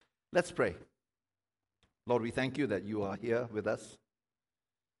Let's pray. Lord, we thank you that you are here with us.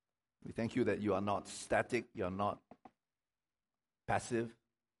 We thank you that you are not static, you are not passive,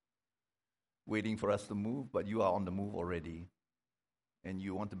 waiting for us to move, but you are on the move already. And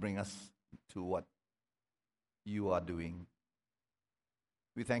you want to bring us to what you are doing.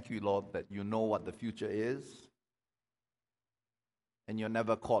 We thank you, Lord, that you know what the future is, and you're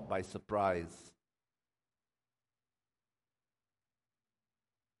never caught by surprise.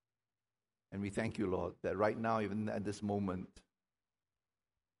 And we thank you, Lord, that right now, even at this moment,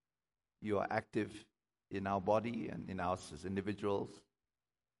 you are active in our body and in us as individuals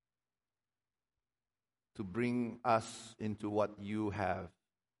to bring us into what you have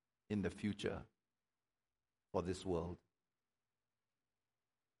in the future for this world.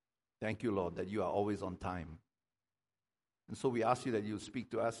 Thank you, Lord, that you are always on time. And so we ask you that you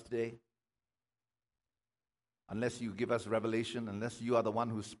speak to us today. Unless you give us revelation, unless you are the one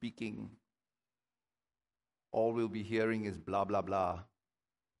who's speaking, all we'll be hearing is blah, blah, blah.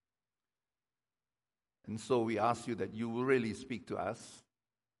 And so we ask you that you will really speak to us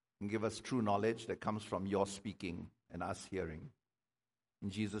and give us true knowledge that comes from your speaking and us hearing. In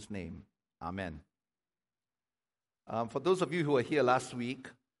Jesus' name, amen. For those of you who were here last week,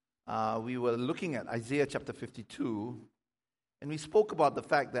 we were looking at Isaiah chapter 52, and we spoke about the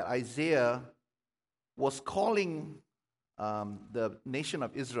fact that Isaiah was calling the nation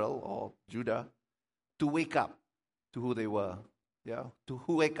of Israel, or Judah, to wake up to who they were. To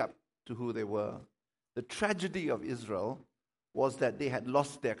wake up to who they were. The tragedy of Israel was that they had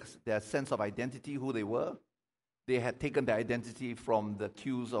lost their sense of identity, who they were. They had taken their identity from the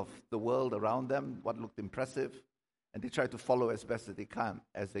cues of the world around them, what looked impressive, and they tried to follow as best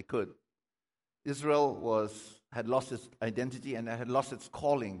as they could. Israel had lost its identity and had lost its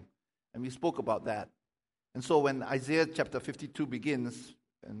calling, and we spoke about that. And so when Isaiah chapter 52 begins,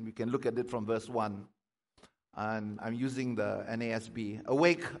 and we can look at it from verse 1, and I'm using the NASB.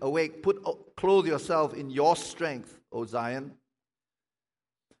 Awake, awake, clothe yourself in your strength, O Zion.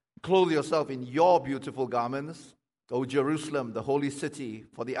 Clothe yourself in your beautiful garments, O Jerusalem, the holy city.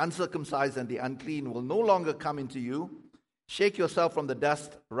 For the uncircumcised and the unclean will no longer come into you. Shake yourself from the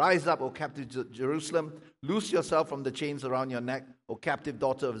dust. Rise up, O captive Jerusalem. Loose yourself from the chains around your neck, O captive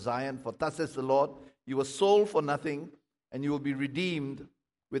daughter of Zion. For thus says the Lord, you were sold for nothing, and you will be redeemed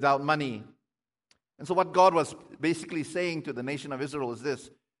without money. And so what God was basically saying to the nation of Israel is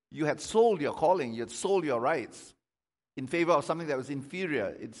this: you had sold your calling, you had sold your rights in favor of something that was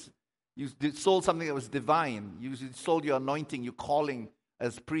inferior. You sold something that was divine. You sold your anointing, your calling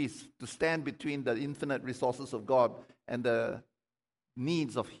as priests to stand between the infinite resources of God and the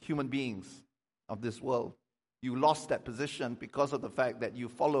needs of human beings of this world. You lost that position because of the fact that you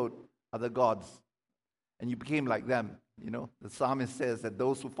followed other gods and you became like them. The psalmist says that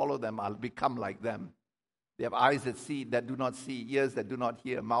those who follow them will become like them. They have eyes that see, that do not see, ears that do not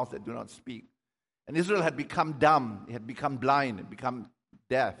hear, mouths that do not speak. And Israel had become dumb, it had become blind, it had become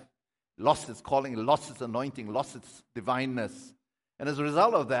deaf, lost its calling, lost its anointing, lost its divineness. And as a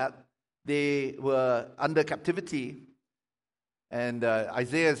result of that, they were under captivity. And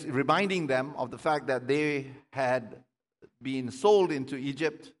Isaiah is reminding them of the fact that they had been sold into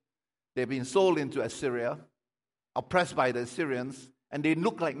Egypt, they had been sold into Assyria, oppressed by the Assyrians, and they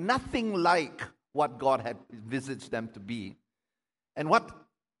looked like nothing like what God had envisaged them to be. And what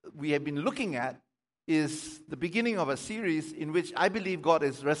we have been looking at is the beginning of a series in which I believe God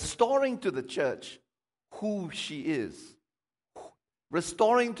is restoring to the church who she is.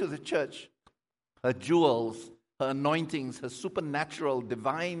 Restoring to the church her jewels, her anointings, her supernatural,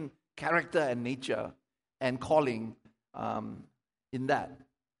 divine character and nature and calling in that.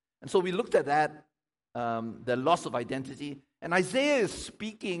 And so we looked at that, the loss of identity. And Isaiah is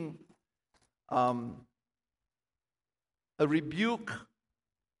speaking a rebuke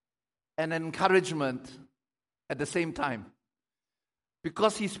and encouragement at the same time.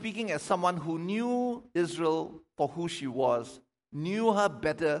 Because he's speaking as someone who knew Israel for who she was, knew her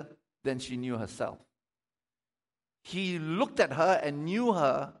better than she knew herself. He looked at her and knew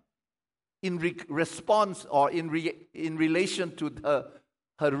her in response or in relation to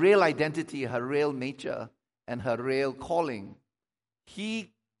her real identity, her real nature, and her real calling.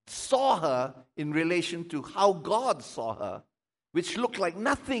 He saw her in relation to how God saw her, which looked like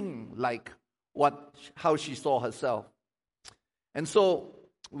nothing like how she saw herself. And so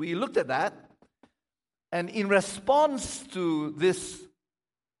we looked at that, and in response to this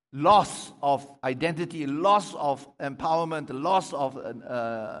loss of identity, loss of empowerment, loss of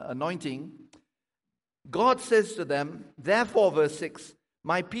anointing, God says to them, therefore, verse 6,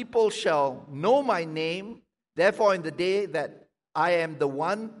 my people shall know my name, therefore in the day that I am the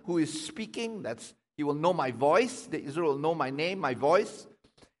one who is speaking. He will know my voice. Israel will know my name, my voice.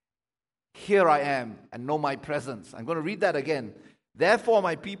 Here I am, and know my presence. I'm going to read that again. Therefore,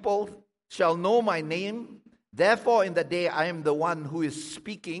 my people shall know my name. Therefore, in the day I am the one who is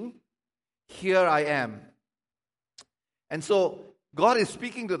speaking. Here I am. And so God is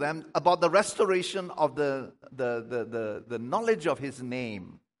speaking to them about the restoration of the knowledge of His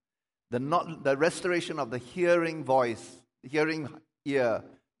name, the restoration of the hearing voice, the hearing ear,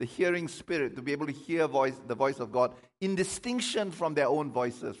 the hearing spirit, to be able to hear the voice of God in distinction from their own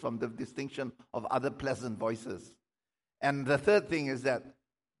voices, from the distinction of other pleasant voices. And the third thing is that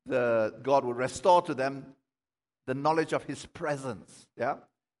God will restore to them the knowledge of His presence. Yeah,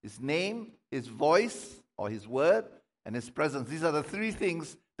 His name, His voice, or His word, and His presence. These are the three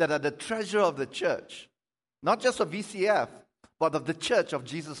things that are the treasure of the church. Not just of VCF, but of the church of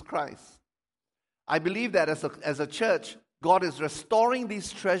Jesus Christ. I believe that as a church, God is restoring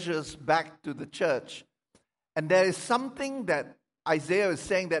these treasures back to the church. And there is something that Isaiah is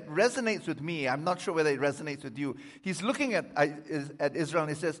saying that resonates with me. I'm not sure whether it resonates with you. He's looking at Israel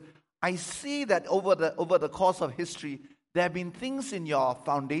and he says, I see that over the course of history, there have been things in your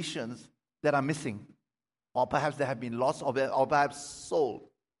foundations that are missing. Or perhaps they have been lost or perhaps sold.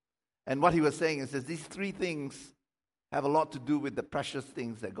 And what he was saying is that these three things have a lot to do with the precious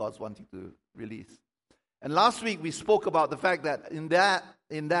things that God's wanting to release. And last week we spoke about the fact that in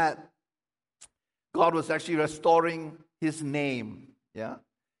that God was actually restoring His name. Yeah?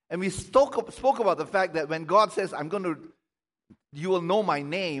 And we spoke about the fact that when God says, you will know my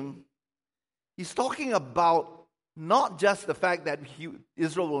name, He's talking about not just the fact that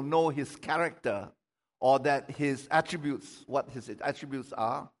Israel will know His character or that His attributes, what His attributes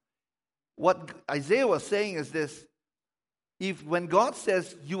are. What Isaiah was saying is this: when God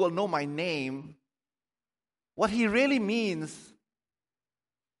says, you will know my name, what He really means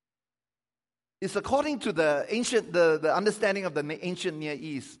is, according to the understanding of the ancient Near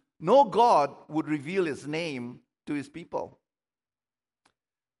East, no God would reveal His name to His people.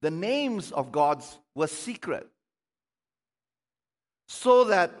 The names of gods were secret. So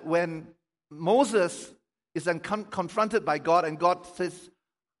that when Moses is confronted by God and God says,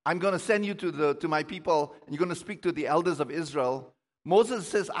 I'm going to send you to my people and you're going to speak to the elders of Israel, Moses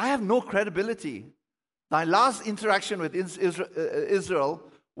says, I have no credibility. My last interaction with Israel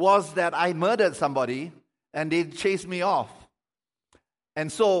was that I murdered somebody and they chased me off.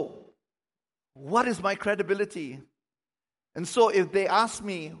 And so, what is my credibility? And so if they ask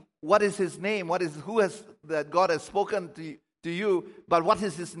me, what is His name? That God has spoken to you, but what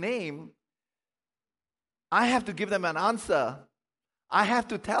is His name? I have to give them an answer. I have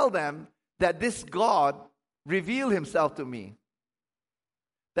to tell them that this God revealed Himself to me.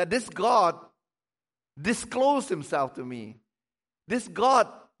 That this God disclosed Himself to me. This God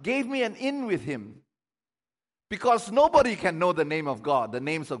gave me an in with Him. Because nobody can know the name of God, the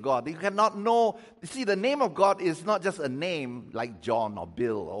names of God. You cannot know. You see, the name of God is not just a name like John or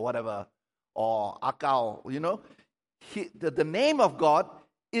Bill or whatever, or Akao, the name of God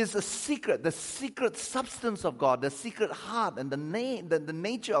is a secret, the secret substance of God, the secret heart and the name, the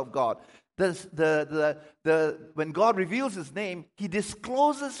nature of God. When God reveals His name, He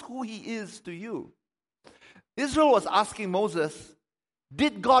discloses who He is to you. Israel was asking Moses,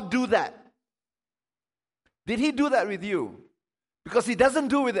 did God do that? Did He do that with you? Because He doesn't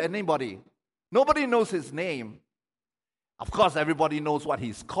do it with anybody. Nobody knows His name. Of course, everybody knows what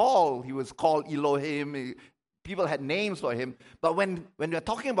He's called. He was called Elohim. People had names for Him. But when you're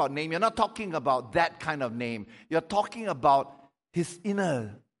talking about name, you're not talking about that kind of name. You're talking about His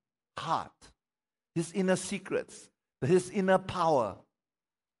inner heart, His inner secrets, His inner power.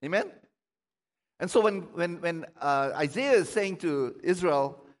 Amen? And so when Isaiah is saying to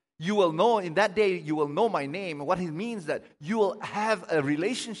Israel, you will know, in that day you will know my name, what he means that you will have a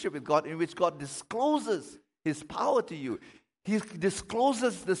relationship with God in which God discloses His power to you. He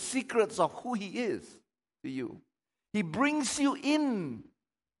discloses the secrets of who He is to you. He brings you in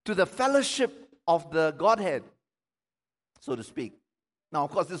to the fellowship of the Godhead, so to speak. Now,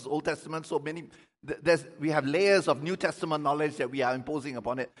 of course, this is Old Testament, so we have layers of New Testament knowledge that we are imposing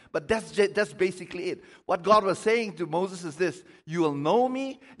upon it. But that's basically it. What God was saying to Moses is this: you will know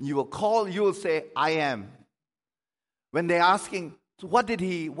me, and you will say, I am. When they're asking, so what did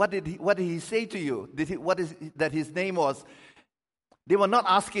he say to you? What is that His name was? They were not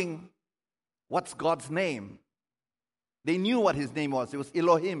asking, what's God's name? They knew what His name was. It was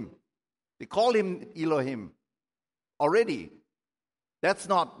Elohim. They called Him Elohim already. That's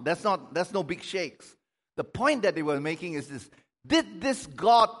no big shakes. The point that they were making is this: did this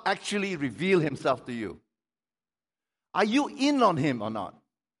God actually reveal Himself to you? Are you in on him or not?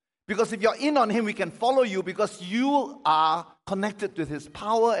 Because if you're in on him, we can follow you because you are connected with his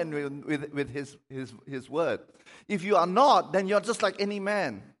power and with his word. If you are not, then you're just like any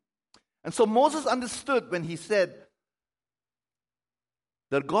man. And so Moses understood when he said,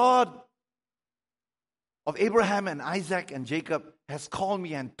 the God of Abraham and Isaac and Jacob has called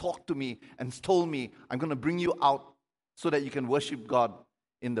me and talked to me and told me, I'm going to bring you out so that you can worship God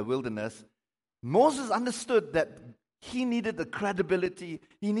in the wilderness. Moses understood that he needed the credibility.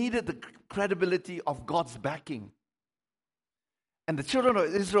 He needed the credibility of God's backing. And the children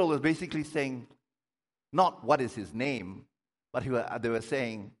of Israel were basically saying, not what is his name, but they were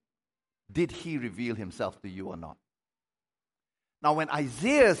saying, did he reveal himself to you or not? Now, when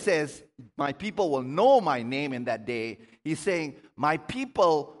Isaiah says, my people will know my name in that day, he's saying, my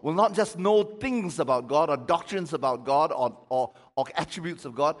people will not just know things about God or doctrines about God or attributes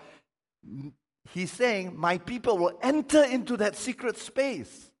of God. He's saying, my people will enter into that secret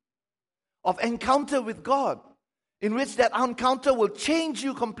space of encounter with God, in which that encounter will change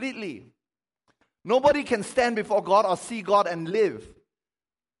you completely. Nobody can stand before God or see God and live.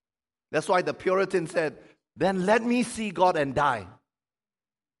 That's why the Puritan said, then let me see God and die.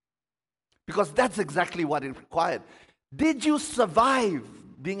 Because that's exactly what it required. Did you survive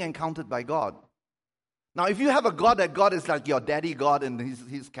being encountered by God? Now, if you have a God that God is like your daddy God and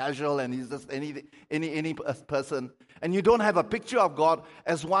he's casual and he's just any person, and you don't have a picture of God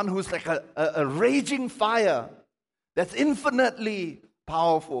as one who's like a raging fire that's infinitely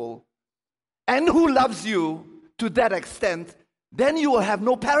powerful and who loves you to that extent, then you will have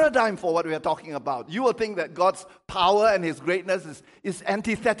no paradigm for what we are talking about. You will think that God's power and his greatness is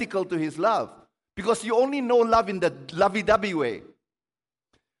antithetical to his love because you only know love in the lovey-dovey way.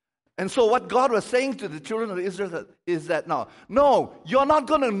 And so what God was saying to the children of Israel is that no, you're not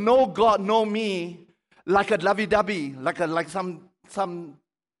going to know God, know me like a lovey-dovey, like some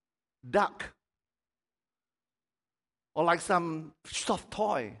duck or like some soft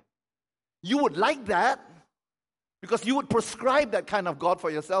toy. You would like that because you would prescribe that kind of God for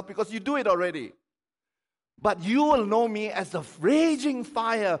yourself because you do it already. But you will know me as the raging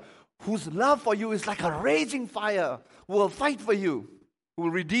fire whose love for you is like a raging fire who will fight for you, who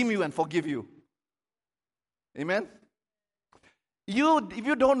will redeem you and forgive you. Amen? If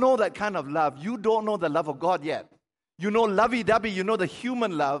you don't know that kind of love, you don't know the love of God yet. You know lovey-dovey, you know the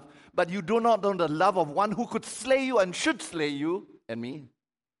human love, but you do not know the love of one who could slay you and should slay you and me,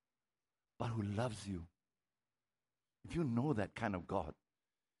 but who loves you. If you know that kind of God,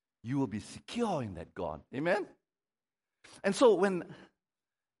 you will be secure in that God. Amen? And so when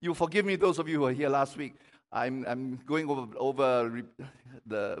you forgive me, those of you who were here last week, I'm going over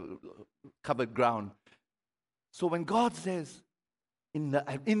the covered ground. So when God says,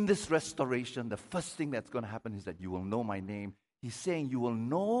 in this restoration, the first thing that's going to happen is that you will know my name. He's saying you will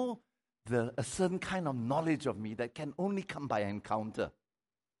know a certain kind of knowledge of me that can only come by encounter.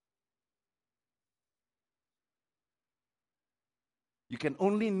 You can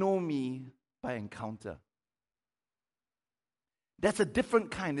only know me by encounter. That's a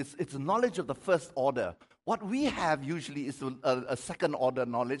different kind. It's knowledge of the first order. What we have usually is a second order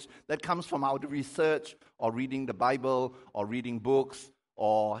knowledge that comes from our research or reading the Bible or reading books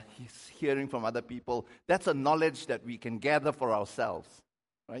or hearing from other people. That's a knowledge that we can gather for ourselves,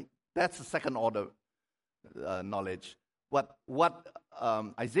 right? That's the second order knowledge. What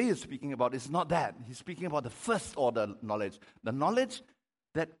Isaiah is speaking about is not that. He's speaking about the first order knowledge. The knowledge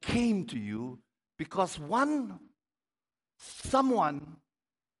that came to you because someone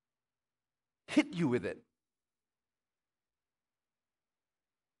hit you with it.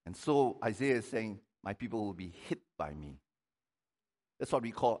 And so Isaiah is saying, my people will be hit by me. That's what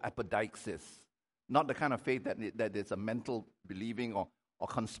we call apodeixis. Not the kind of faith that is a mental believing or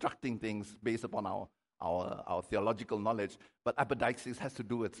constructing things based upon our theological knowledge, but apodeixis has to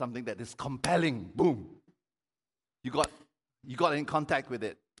do with something that is compelling. Boom. You got in contact with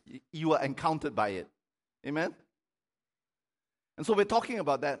it. You were encountered by it. Amen? And so we're talking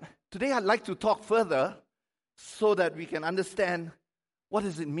about that. Today I'd like to talk further so that we can understand what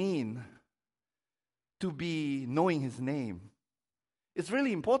does it mean to be knowing his name. It's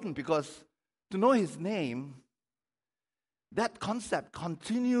really important because to know his name, that concept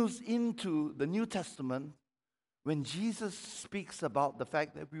continues into the New Testament when Jesus speaks about the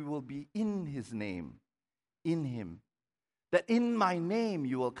fact that we will be in his name, in him. That in my name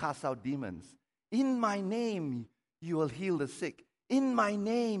you will cast out demons. In my name you will heal the sick. In my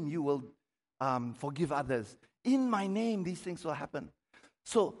name you will forgive others. In my name these things will happen.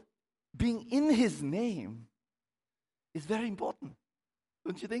 So being in his name is very important,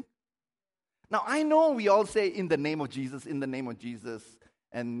 don't you think? Now, I know we all say in the name of Jesus, in the name of Jesus,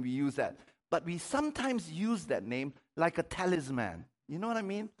 and we use that. But we sometimes use that name like a talisman. You know what I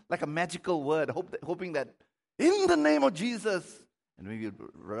mean? Like a magical word, hoping that in the name of Jesus, and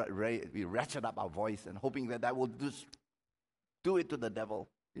we ratchet up our voice and hoping that will just do it to the devil,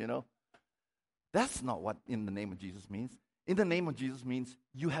 you know. That's not what in the name of Jesus means. In the name of Jesus means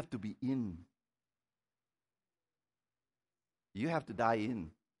you have to be in. You have to die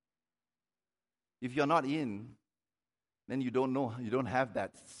in. If you're not in, then you don't know, you don't have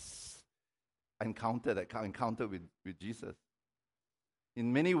that encounter with Jesus.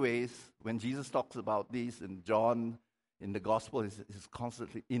 In many ways, when Jesus talks about this in John, in the gospel, he's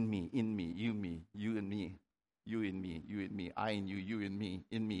constantly in me, you and me, you in me, you in me, I in you, you in me,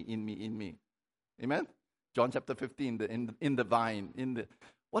 in me, in me, in me. Amen? John chapter 15, in the vine,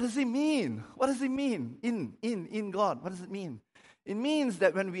 what does it mean? What does it mean? In God. What does it mean? It means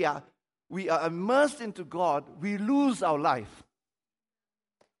that when we are immersed into God, we lose our life.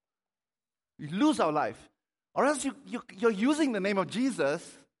 We lose our life. Or else you're using the name of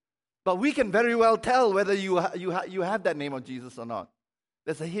Jesus, but we can very well tell whether you have that name of Jesus or not.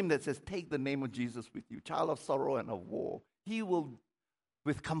 There's a hymn that says, take the name of Jesus with you, child of sorrow and of woe. He will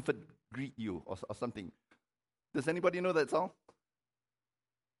with comfort greet you, or something. Does anybody know that song?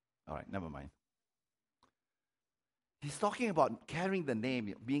 All right, never mind. He's talking about carrying the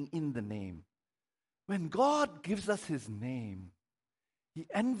name, being in the name. When God gives us His name, He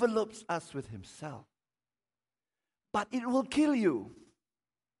envelopes us with Himself. But it will kill you.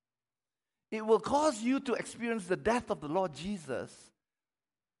 It will cause you to experience the death of the Lord Jesus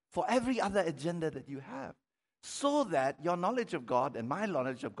for every other agenda that you have. So that your knowledge of God and my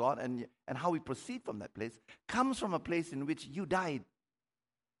knowledge of God and how we proceed from that place comes from a place in which you died.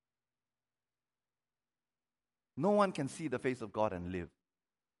 No one can see the face of God and live.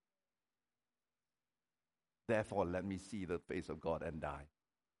 Therefore, let me see the face of God and die.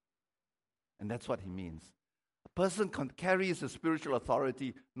 And that's what He means. A person carries a spiritual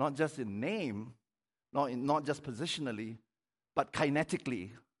authority not just in name, not just positionally, but kinetically,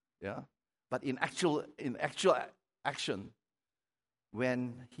 yeah. But in actual action,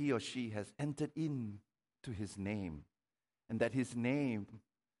 when he or she has entered into His name, and that His name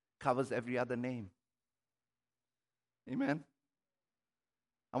covers every other name. Amen.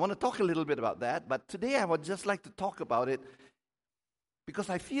 I want to talk a little bit about that, but today I would just like to talk about it because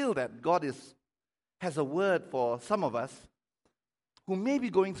I feel that God has a word for some of us who may be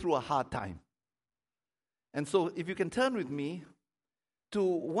going through a hard time. And so if you can turn with me to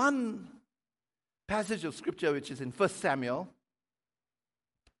one passage of Scripture which is in 1 Samuel.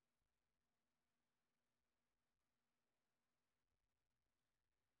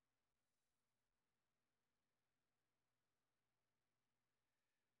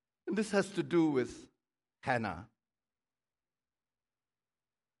 And this has to do with Hannah.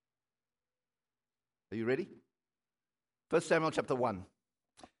 Are you ready? 1 Samuel chapter 1.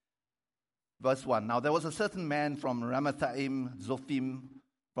 Verse 1. Now there was a certain man from Ramathaim Zophim,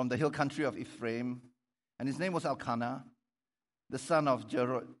 from the hill country of Ephraim, and his name was Elkanah, the son of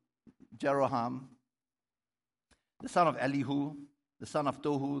Jeroham, the son of Elihu, the son of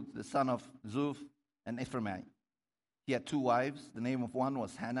Tohu, the son of Zuph, an Ephraimite. He had 2 wives. The name of one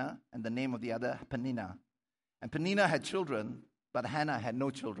was Hannah, and the name of the other Peninnah. And Peninnah had children, but Hannah had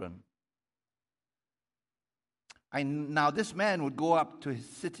no children. Now this man would go up to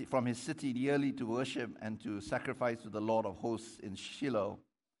from his city yearly to worship and to sacrifice to the Lord of hosts in Shiloh.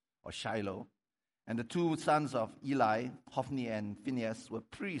 And the 2 sons of Eli, Hophni and Phinehas, were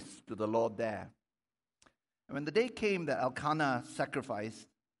priests to the Lord there. And when the day came that Elkanah sacrificed,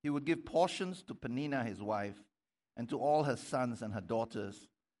 he would give portions to Peninnah his wife, and to all her sons and her daughters.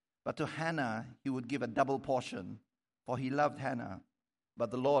 But to Hannah he would give a double portion, for he loved Hannah,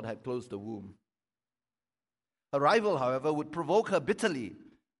 but the Lord had closed the womb. Her rival, however, would provoke her bitterly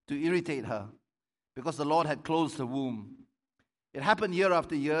to irritate her, because the Lord had closed her womb. It happened year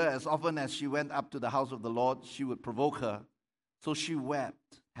after year. As often as she went up to the house of the Lord, she would provoke her. So she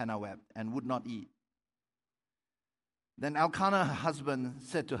wept, Hannah wept, and would not eat. Then Elkanah, her husband,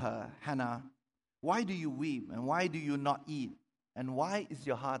 said to her, Hannah, why do you weep, and why do you not eat? And why is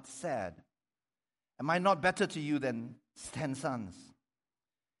your heart sad? Am I not better to you than 10 sons?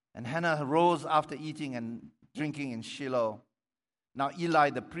 And Hannah arose after eating and drinking in Shiloh. Now Eli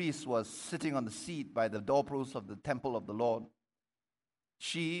the priest was sitting on the seat by the doorpost of the temple of the Lord.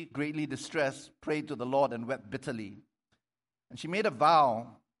 She, greatly distressed, prayed to the Lord and wept bitterly. And she made a vow.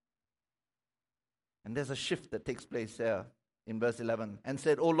 And there's a shift that takes place there in verse 11. And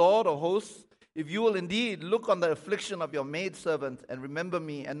said, O Lord of hosts, if you will indeed look on the affliction of your maidservant and remember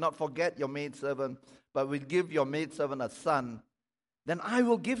me and not forget your maidservant, but will give your maidservant a son, then I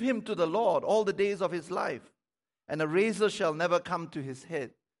will give him to the Lord all the days of his life, and a razor shall never come to his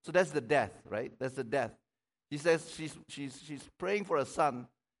head. So that's the death, right? That's the death. He says she's praying for a son,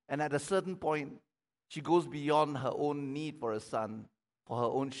 and at a certain point, she goes beyond her own need for a son, for her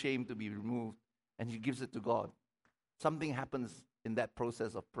own shame to be removed, and she gives it to God. Something happens in that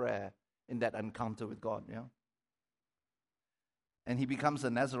process of prayer, in that encounter with God, yeah? And he becomes a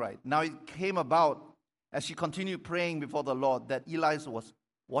Nazirite. Now it came about, as she continued praying before the Lord, that Eli was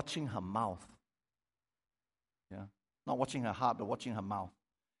watching her mouth. Yeah? Not watching her heart, but watching her mouth.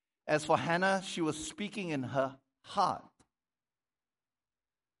 As for Hannah, she was speaking in her heart.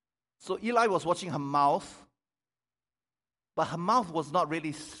 So Eli was watching her mouth, but her mouth was not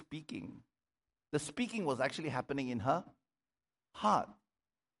really speaking. The speaking was actually happening in her heart.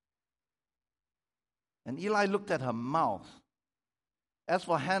 And Eli looked at her mouth. As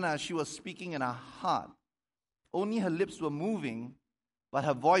for Hannah, she was speaking in her heart. Only her lips were moving, but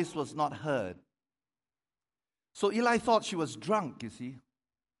her voice was not heard. So Eli thought she was drunk, you see.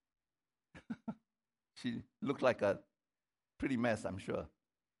 She looked like a pretty mess, I'm sure.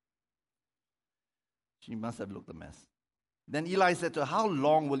 She must have looked a mess. Then Eli said to her, "How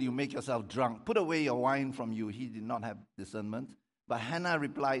long will you make yourself drunk? Put away your wine from you." He did not have discernment. But Hannah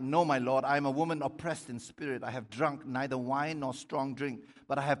replied, "No, my Lord, I am a woman oppressed in spirit. I have drunk neither wine nor strong drink,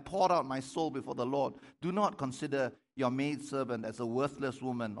 but I have poured out my soul before the Lord. Do not consider your maidservant as a worthless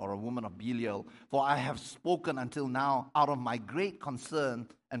woman or a woman of Belial, for I have spoken until now out of my great concern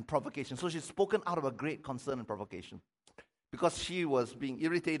and provocation." So she's spoken out of a great concern and provocation. Because she was being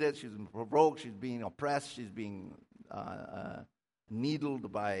irritated, she's being provoked, she's being oppressed, she's being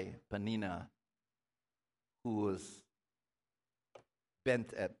needled by Peninnah, who was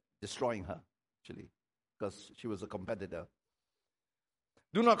bent at destroying her, actually, because she was a competitor.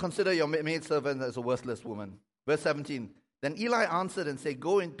 "Do not consider your maidservant as a worthless woman." Verse 17, then Eli answered and said,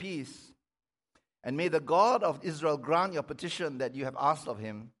 "Go in peace, and may the God of Israel grant your petition that you have asked of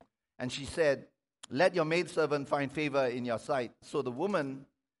him." And she said, "Let your maidservant find favor in your sight." So the woman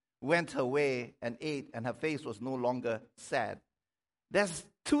went her way and ate, and her face was no longer sad. There's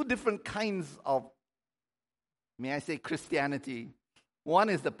two different kinds of, may I say, Christianity. One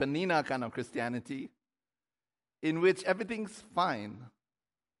is the Peninnah kind of Christianity, in which everything's fine.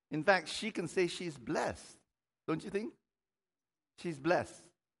 In fact, she can say she's blessed. Don't you think? She's blessed.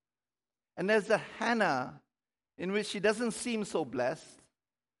 And there's the Hannah, in which she doesn't seem so blessed,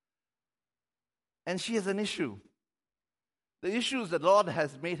 and she has an issue. The issue is the Lord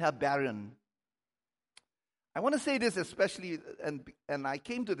has made her barren. I want to say this especially, and I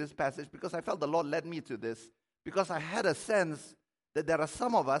came to this passage because I felt the Lord led me to this, because I had a sense that there are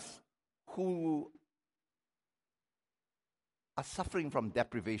some of us who are suffering from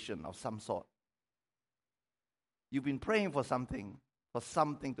deprivation of some sort. You've been praying for something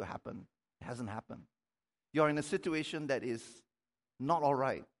to happen. It hasn't happened. You're in a situation that is not all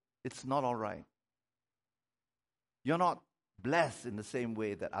right. It's not all right. You're not blessed in the same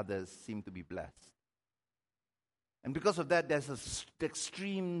way that others seem to be blessed. And because of that, there's an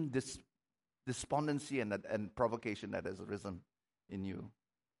extreme despondency and provocation that has arisen in you.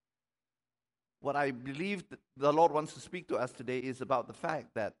 What I believe that the Lord wants to speak to us today is about the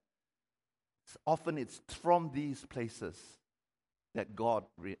fact that often it's from these places that God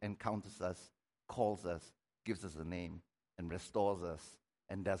encounters us, calls us, gives us a name, and restores us,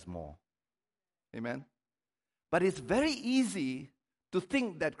 and does more. Amen? But it's very easy to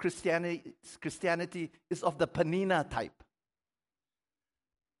think that Christianity is of the Peninnah type,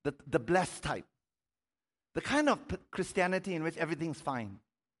 the blessed type, the kind of Christianity in which everything's fine.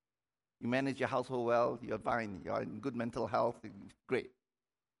 You manage your household well, you're fine, you're in good mental health, great.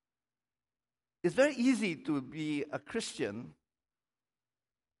 It's very easy to be a Christian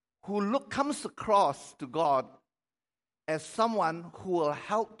who comes across to God as someone who will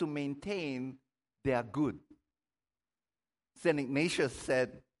help to maintain their good. St. Ignatius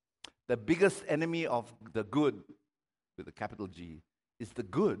said, the biggest enemy of the good, with a capital G, is the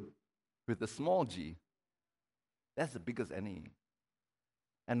good with a small g. That's the biggest enemy.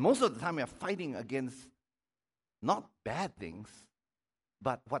 And most of the time we are fighting against not bad things,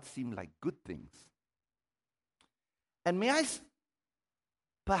 but what seem like good things. And may I,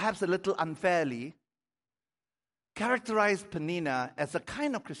 perhaps a little unfairly, characterize Peninnah as a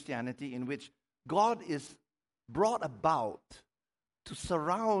kind of Christianity in which God is brought about to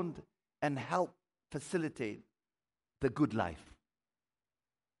surround and help facilitate the good life.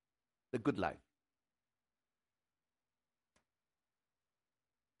 The good life.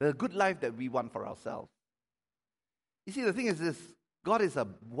 the good life that we want for ourselves. You see, the thing is this: God is a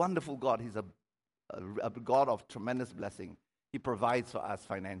wonderful God. He's a God of tremendous blessing. He provides for us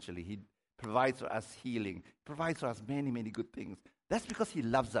financially. He provides for us healing. He provides for us many, many good things. That's because He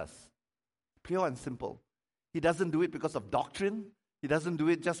loves us. Pure and simple. He doesn't do it because of doctrine. He doesn't do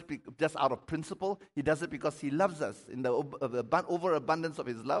it just out of principle. He does it because He loves us. In the overabundance of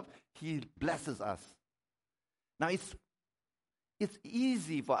His love, He blesses us. Now, it's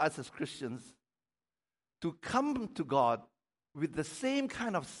easy for us as Christians to come to God with the same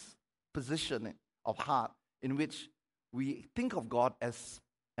kind of position of heart in which we think of God as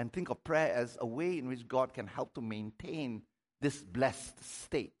and think of prayer as a way in which God can help to maintain this blessed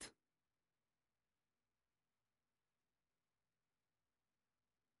state.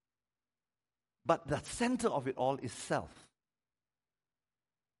 But the center of it all is self.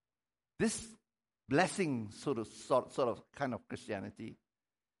 This blessing sort of kind of Christianity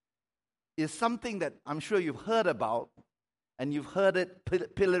is something that I'm sure you've heard about, and you've heard it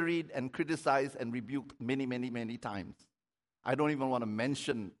pilloried and criticized and rebuked many, many, many times. I don't even want to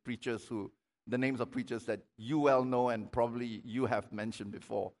mention the names of preachers that you well know and probably you have mentioned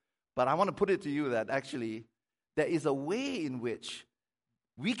before. But I want to put it to you that actually there is a way in which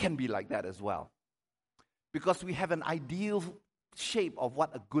we can be like that as well. Because we have an ideal shape of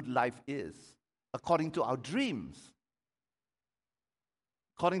what a good life is, according to our dreams.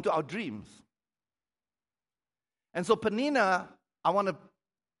 According to our dreams. And so Peninnah, I want to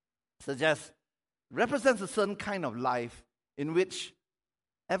suggest, represents a certain kind of life in which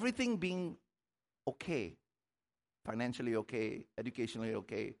everything being okay, financially okay, educationally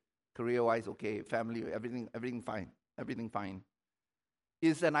okay, career-wise okay, family, everything fine,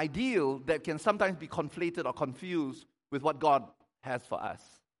 is an ideal that can sometimes be conflated or confused with what God has for us.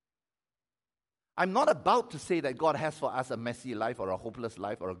 I'm not about to say that God has for us a messy life or a hopeless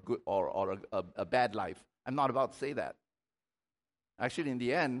life or a good or a bad life. I'm not about to say that. Actually, in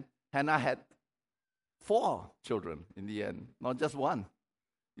the end, Hannah had 4 children in the end, not just one.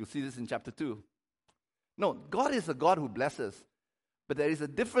 You'll see this in chapter 2. No, God is a God who blesses, but there is a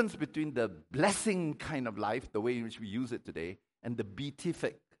difference between the blessing kind of life, the way in which we use it today, and the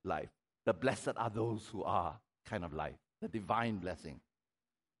beatific life, the blessed are those who are kind of life, the divine blessing.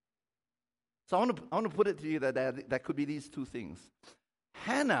 So I want to put it to you that there could be these two things.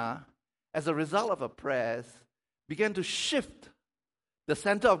 Hannah, as a result of her prayers, began to shift the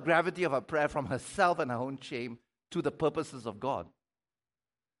center of gravity of her prayer from herself and her own shame to the purposes of God.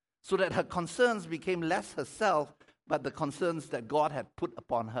 So that her concerns became less herself, but the concerns that God had put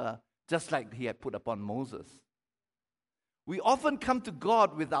upon her, just like He had put upon Moses. We often come to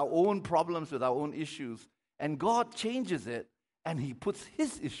God with our own problems, with our own issues, and God changes it, and He puts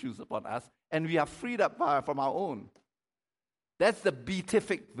His issues upon us, and we are freed up from our own. That's the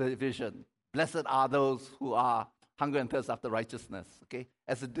beatific vision. Blessed are those who are hunger and thirst after righteousness, okay?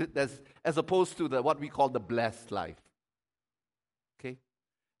 As opposed to what we call the blessed life, okay?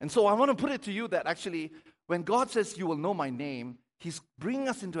 And so I want to put it to you that actually, when God says, you will know my name, He's bringing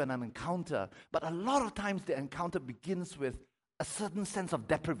us into an encounter. But a lot of times the encounter begins with a certain sense of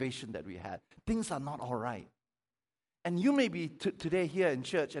deprivation that we had. Things are not all right. And you may be today here in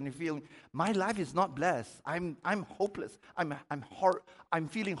church and you feel, my life is not blessed. I'm hopeless. I'm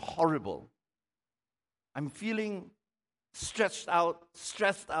feeling horrible. I'm feeling stretched out,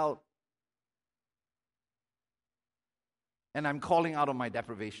 stressed out. And I'm calling out of my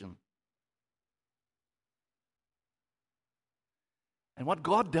deprivation. And what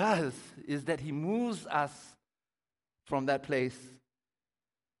God does is that He moves us from that place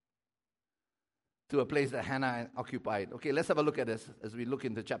to a place that Hannah occupied. Okay, let's have a look at this as we look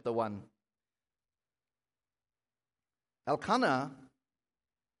into chapter 1. Elkanah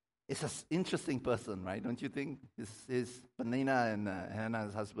is an interesting person, right? Don't you think? He's Peninnah and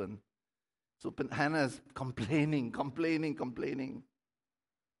Hannah's husband. So Hannah is complaining, always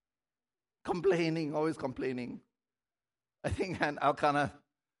complaining. I think Elkanah,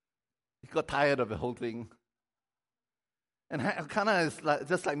 he got tired of the whole thing. And Elkanah is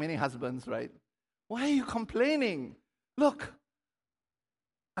just like many husbands, right? Why are you complaining? Look,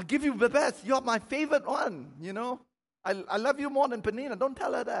 I give you the best. You're my favorite one, you know. I love you more than Peninnah. Don't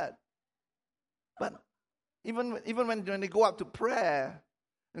tell her that. But even when they go up to prayer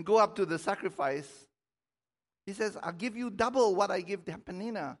and go up to the sacrifice, he says, I'll give you double what I give to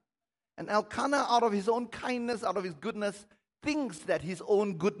Peninnah. And Elkanah, out of his own kindness, out of his goodness, thinks that his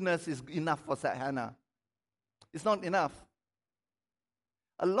own goodness is enough for Hannah. It's not enough.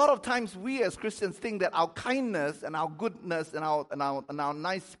 A lot of times we as Christians think that our kindness and our goodness and our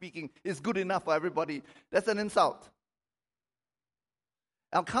nice speaking is good enough for everybody. That's an insult.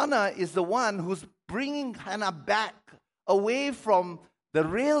 Elkanah is the one who's bringing Hannah back away from the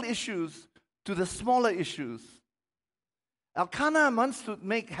real issues to the smaller issues. Elkanah wants to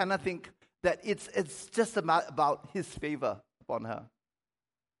make Hannah think that it's just about his favor upon her.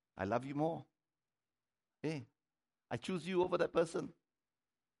 I love you more. Hey, I choose you over that person.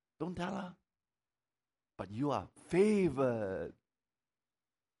 Don't tell her. But you are favored.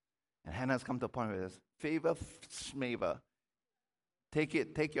 And Hannah's come to a point where there's favor, schmavor.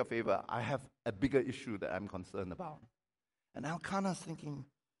 Take your favor. I have a bigger issue that I'm concerned about. And Elkanah's thinking,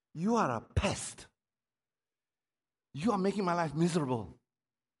 you are a pest. You are making my life miserable.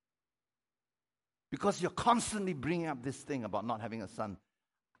 Because you're constantly bringing up this thing about not having a son.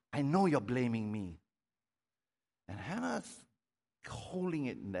 I know you're blaming me. And Hannah's holding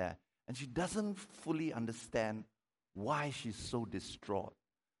it in there. And she doesn't fully understand why she's so distraught.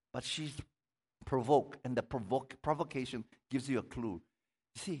 But she's provoked. And the provocation gives you a clue.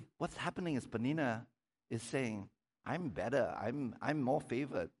 You see, what's happening is Peninnah is saying, I'm better. I'm more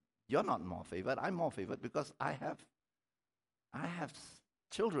favored. You're not more favored. I'm more favored because I have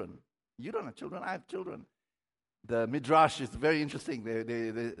children. You don't have children. I have children. The Midrash is very interesting.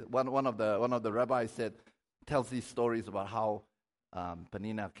 One of the rabbis tells these stories about how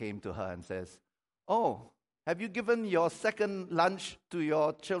Peninnah came to her and says, "Oh, have you given your second lunch to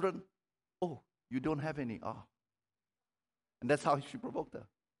your children? Oh, you don't have any. Oh." And that's how she provoked her.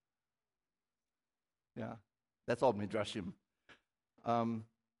 Yeah, that's all Midrashim.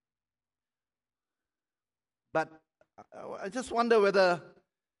 But I just wonder whether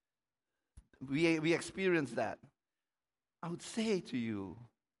we experience that. I would say to you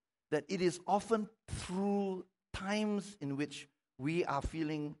that it is often through times in which we are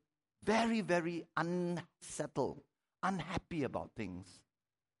feeling very, very unsettled, unhappy about things,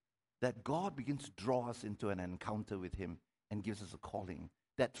 that God begins to draw us into an encounter with Him and gives us a calling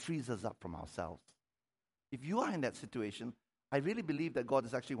that frees us up from ourselves. If you are in that situation, I really believe that God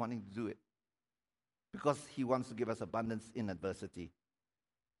is actually wanting to do it because He wants to give us abundance in adversity.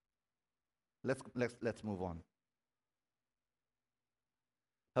 Let's move on.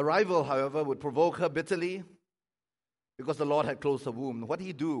 Her rival, however, would provoke her bitterly because the Lord had closed her womb. What did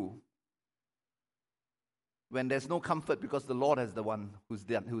He do when there's no comfort because the Lord is the one who's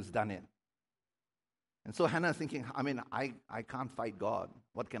done it? And so Hannah is thinking, I can't fight God.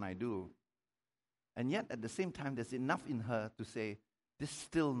 What can I do? And yet, at the same time, there's enough in her to say,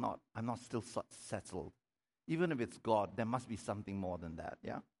 I'm not still settled. Even if it's God, there must be something more than that,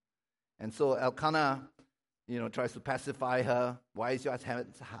 yeah? And so Elkanah, tries to pacify her. Why is your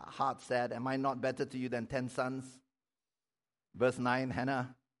heart sad? Am I not better to you than 10 sons? Verse 9,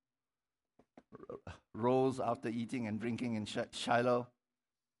 Hannah rose after eating and drinking in Shiloh.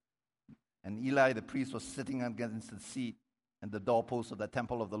 And Eli, the priest, was sitting against the seat and the doorpost of the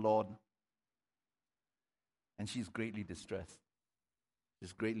temple of the Lord. And she's greatly distressed.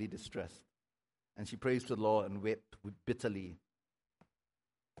 She's greatly distressed. And she prays to the Lord and wept bitterly.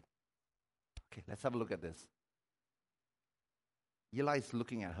 Okay, let's have a look at this. Eli is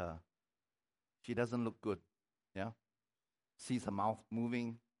looking at her. She doesn't look good. Yeah? Sees her mouth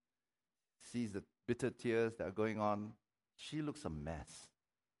moving. Sees the bitter tears that are going on. She looks a mess.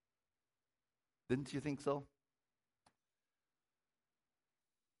 Didn't you think so?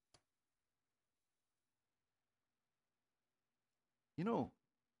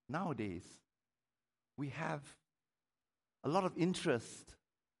 Nowadays, we have a lot of interest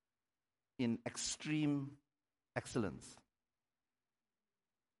in extreme excellence.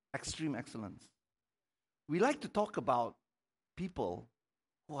 Extreme excellence. We like to talk about people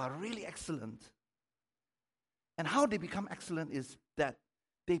who are really excellent. And how they become excellent is that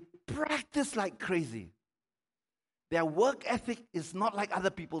they practice like crazy. Their work ethic is not like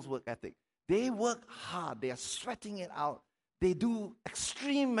other people's work ethic. They work hard. They are sweating it out. They do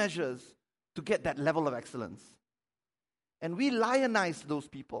extreme measures to get that level of excellence. And we lionize those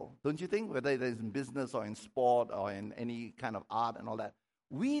people, don't you think? Whether it is in business or in sport or in any kind of art and all that.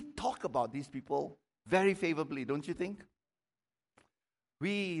 We talk about these people very favorably, don't you think?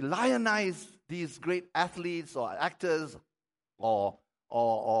 We lionize these great athletes or actors or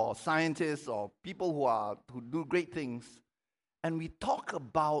scientists or people who do great things. And we talk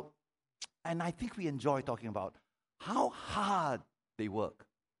about, and I think we enjoy talking about, how hard they work.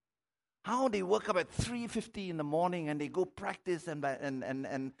 How they wake up at 3:50 in the morning and they go practice and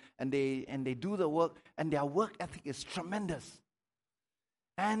they do the work, and their work ethic is tremendous.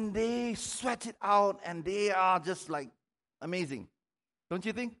 And they sweat it out and they are just like amazing. Don't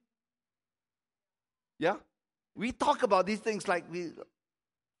you think? Yeah? We talk about these things like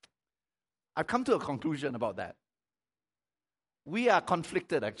I've come to a conclusion about that. we are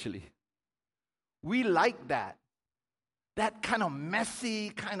conflicted actually. We like that. That kind of messy,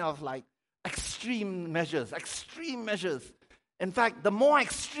 kind of like extreme measures. In fact, the more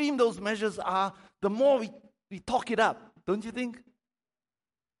extreme those measures are, the more we talk it up, don't you think?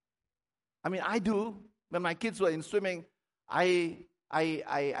 I mean, I do. When my kids were in swimming, I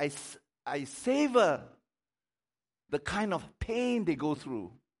savor the kind of pain they go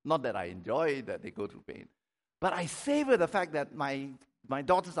through. Not that I enjoy that they go through pain, but I savor the fact that my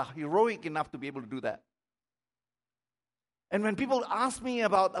daughters are heroic enough to be able to do that. And when people ask me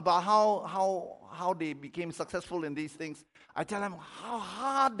about how they became successful in these things, I tell them how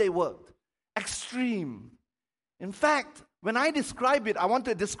hard they worked. Extreme. In fact, when I describe it, I want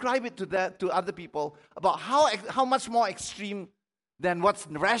to describe it to other people about how much more extreme than what's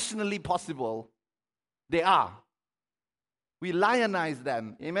rationally possible they are. We lionize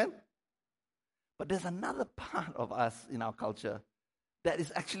them. Amen? But there's another part of us in our culture that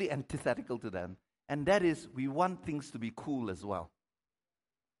is actually antithetical to them. And that is, we want things to be cool as well.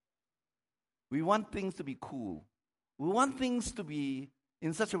 We want things to be cool. We want things to be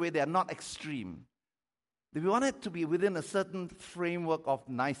in such a way they are not extreme. We want it to be within a certain framework of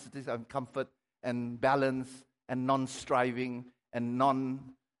niceties and comfort and balance and non-striving and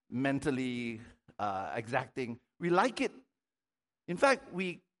non-mentally exacting. We like it. In fact,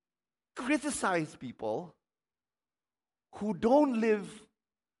 we criticize people who don't live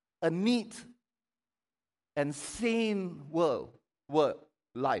a neat and sane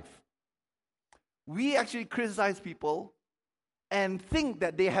life. We actually criticize people and think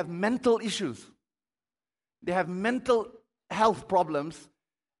that they have mental issues. They have mental health problems,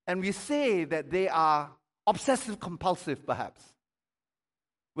 and we say that they are obsessive compulsive, perhaps,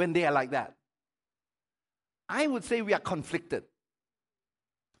 when they are like that. I would say we are conflicted.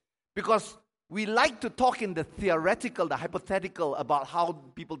 Because we like to talk in the theoretical, the hypothetical about how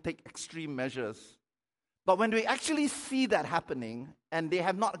people take extreme measures. But when we actually see that happening, and they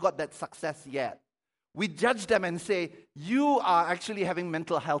have not got that success yet, we judge them and say, you are actually having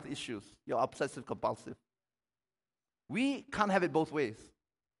mental health issues. You're obsessive compulsive. We can't have it both ways.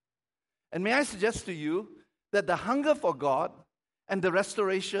 And may I suggest to you that the hunger for God and the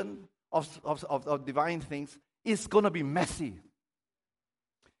restoration of divine things is going to be messy.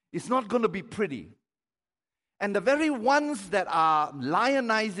 It's not going to be pretty. And the very ones that are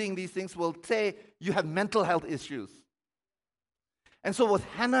lionizing these things will say, you have mental health issues. And so with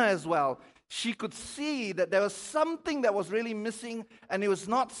Hannah as well, she could see that there was something that was really missing, and it was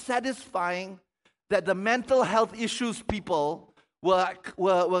not satisfying that the mental health issues people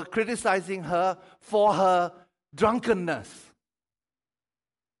were criticizing her for her drunkenness.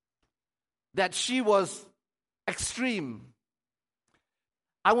 That she was extreme.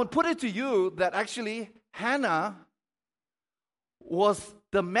 I would put it to you that actually Hannah was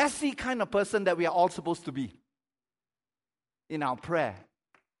the messy kind of person that we are all supposed to be in our prayer,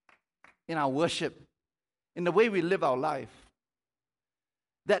 in our worship, in the way we live our life.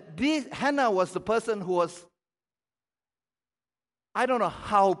 That Hannah was the person who was, I don't know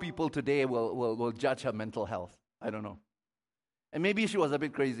how people today will judge her mental health. I don't know. And maybe she was a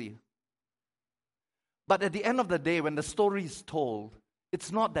bit crazy. But at the end of the day, when the story is told,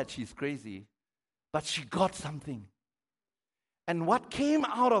 it's not that she's crazy, but she got something. And what came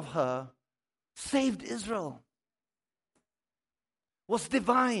out of her saved Israel. Was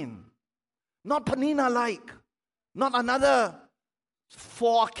divine. Not Penina-like. Not another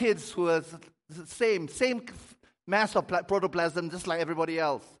 4 kids who are same mass of protoplasm just like everybody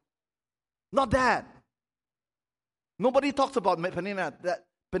else. Not that. Nobody talks about Penina. That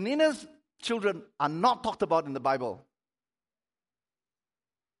Penina's children are not talked about in the Bible.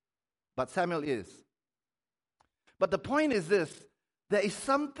 But Samuel is. But the point is this. There is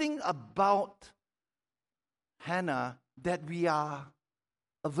something about Hannah that we are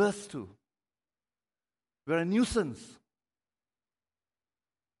averse to. We're a nuisance.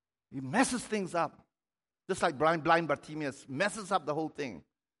 He messes things up. Just like blind Bartimaeus messes up the whole thing.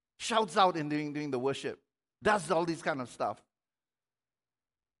 Shouts out in doing the worship. Does all this kind of stuff.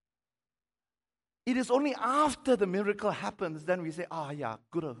 It is only after the miracle happens then we say, yeah,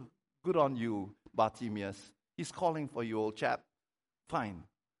 good on you, Bartimaeus. He's calling for you, old chap. Fine.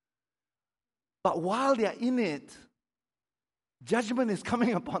 But while they are in it, judgment is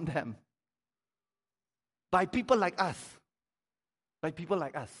coming upon them. By people like us. By people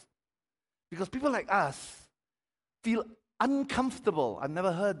like us. Because people like us feel uncomfortable. I've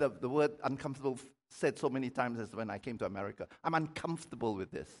never heard the word uncomfortable said so many times as when I came to America. I'm uncomfortable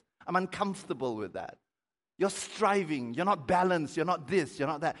with this. I'm uncomfortable with that. You're striving. You're not balanced. You're not this. You're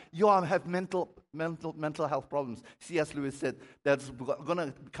not that. You have mental health problems. C.S. Lewis said there's going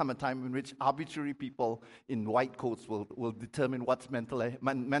to come a time in which arbitrary people in white coats will determine what's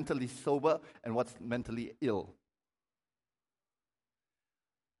mentally sober and what's mentally ill.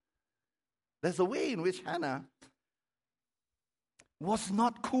 There's a way in which Hannah was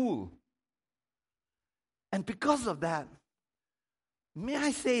not cool. And because of that, may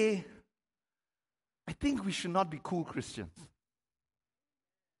I say, I think we should not be cool Christians.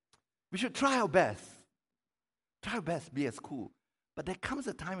 We should try our best. Try our best, be as cool. But there comes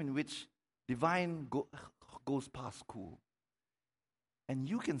a time in which divine goes past cool. And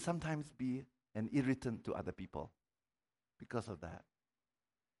you can sometimes be an irritant to other people because of that.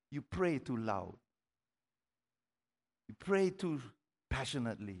 You pray too loud. You pray too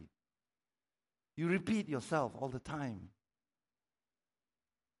passionately. You repeat yourself all the time.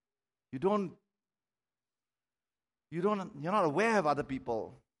 You're not aware of other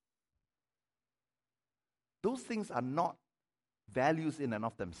people. Those things are not values in and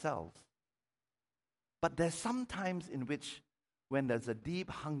of themselves. But there's some times in which when there's a deep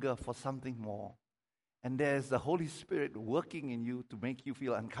hunger for something more, and there's the Holy Spirit working in you to make you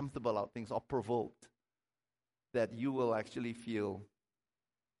feel uncomfortable about things or provoked, that you will actually feel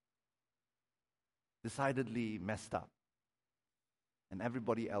decidedly messed up. And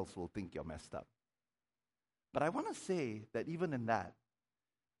everybody else will think you're messed up. But I want to say that even in that,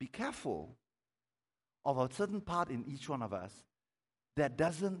 be careful of a certain part in each one of us that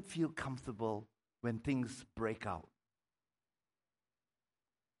doesn't feel comfortable when things break out.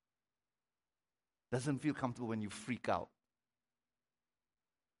 Doesn't feel comfortable when you freak out.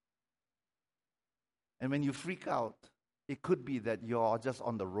 And when you freak out, it could be that you're just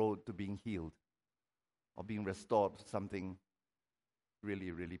on the road to being healed or being restored to something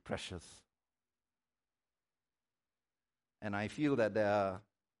really, really precious. And I feel that there are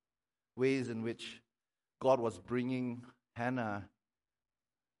ways in which God was bringing Hannah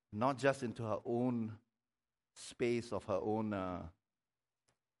not just into her own space of her own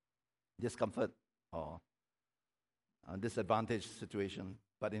discomfort or disadvantaged situation,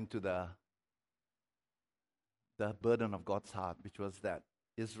 but into the burden of God's heart, which was that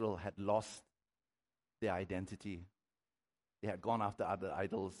Israel had lost their identity. They had gone after other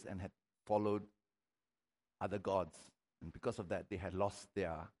idols and had followed other gods. And because of that, they had lost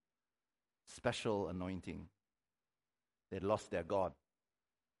their special anointing. They had lost their God.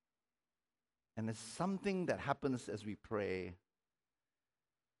 And it's something that happens as we pray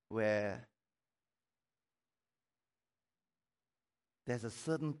where there's a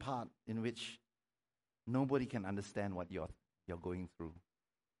certain part in which nobody can understand what you're going through.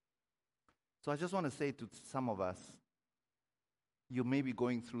 So I just want to say to some of us, you may be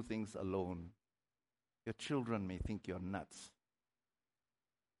going through things alone. Your children may think you're nuts.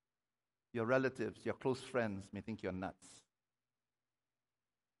 Your relatives, your close friends may think you're nuts.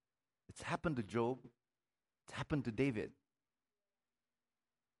 It's happened to Job. It's happened to David.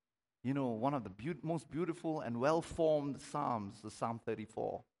 You know, one of the most beautiful and well-formed psalms, the Psalm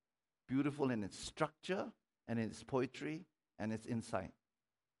 34. Beautiful in its structure and in its poetry and its insight.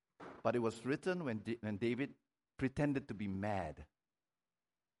 But it was written when David pretended to be mad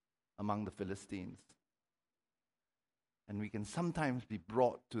among the Philistines. And we can sometimes be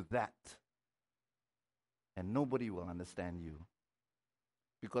brought to that, and nobody will understand you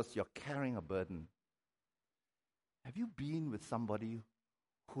because you're carrying a burden. Have you been with somebody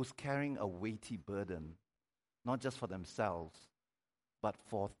who's carrying a weighty burden, not just for themselves, but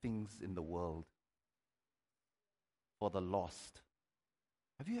for things in the world, for the lost?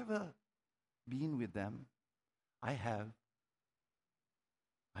 Have you ever been with them? I have.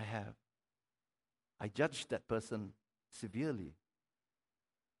 I judged that person severely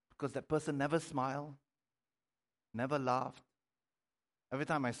because that person never smiled, never laughed. Every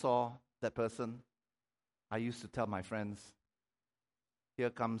time I saw that person, I used to tell my friends, here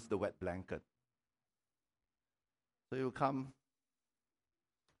comes the wet blanket. So he will come,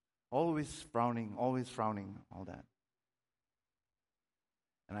 always frowning, all that.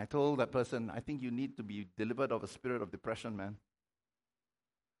 And I told that person, I think you need to be delivered of a spirit of depression, man.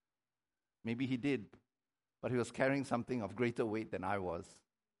 Maybe he did, but he was carrying something of greater weight than I was.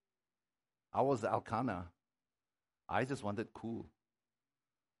 I was the Elkanah. I just wanted cool.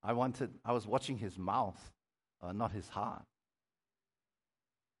 I was watching his mouth, not his heart.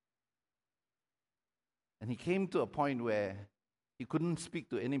 And he came to a point where he couldn't speak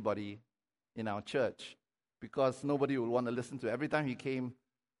to anybody in our church because nobody would want to listen to it. Every time he came,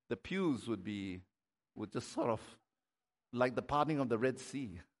 the pews would just sort of like the parting of the Red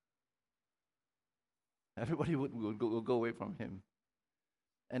Sea. Everybody would go away from him.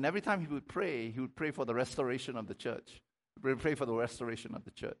 And every time he would pray for the restoration of the church. He would pray for the restoration of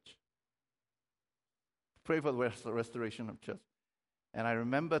the church. Pray for the restoration of church. And I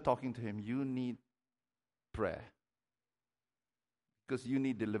remember talking to him, you need prayer. Because you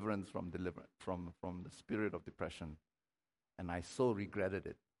need deliverance from the spirit of depression. And I so regretted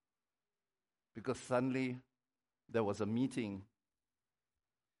it. Because suddenly there was a meeting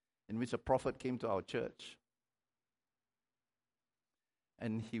in which a prophet came to our church.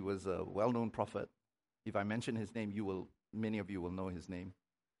 And he was a well-known prophet. If I mention his name, many of you will know his name.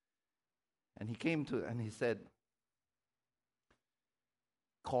 And he came and he said,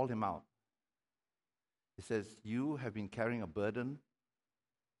 called him out. He says, you have been carrying a burden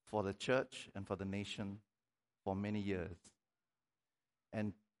for the church and for the nation for many years.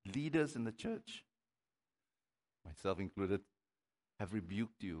 And leaders in the church, myself included, have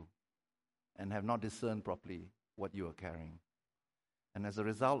rebuked you and have not discerned properly what you are carrying. And as a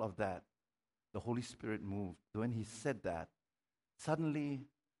result of that, the Holy Spirit moved. When he said that, suddenly,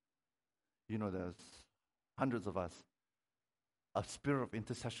 there's hundreds of us, a spirit of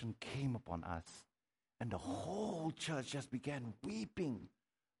intercession came upon us. And the whole church just began weeping.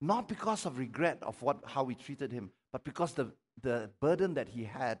 Not because of regret of how we treated him, but because the burden that he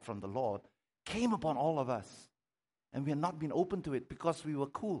had from the Lord came upon all of us. And we had not been open to it because we were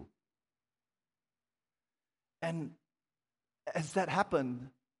cool. And as that happened,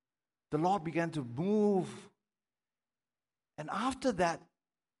 the Lord began to move. And after that,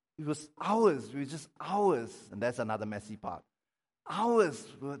 it was hours. It was just hours. And that's another messy part. Hours.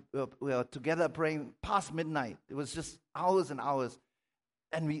 We were together praying past midnight. It was just hours and hours.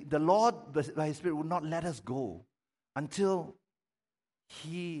 And the Lord, by His Spirit, would not let us go until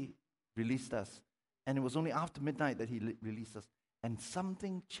He released us. And it was only after midnight that He released us. And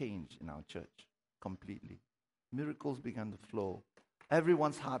something changed in our church completely. Miracles began to flow.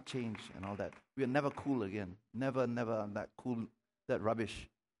 Everyone's heart changed and all that. We are never cool again. Never that cool rubbish.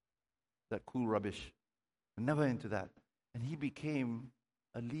 We're never into that. And he became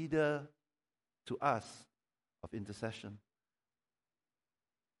a leader to us of intercession.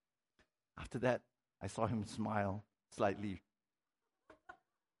 After that, I saw him smile slightly.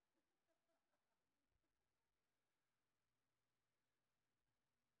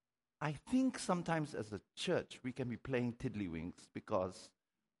 I think sometimes as a church, we can be playing tiddlywinks because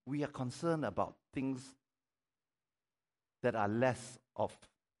we are concerned about things that are less of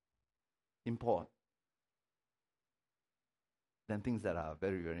import than things that are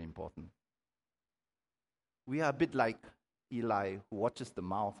very, very important. We are a bit like Eli, who watches the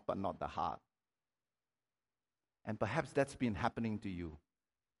mouth but not the heart. And perhaps that's been happening to you.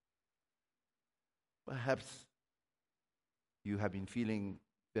 Perhaps you have been feeling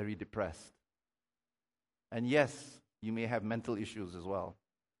very depressed. And yes, you may have mental issues as well.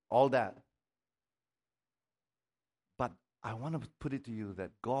 All that. But I want to put it to you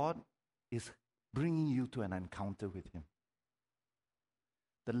that God is bringing you to an encounter with Him.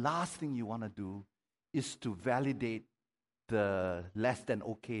 The last thing you want to do is to validate the less than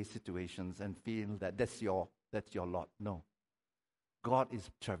okay situations and feel that that's your lot. No. God is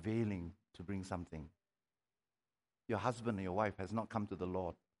travailing to bring something. Your husband or your wife has not come to the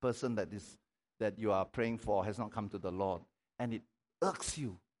Lord. Person that you are praying for has not come to the Lord. And it irks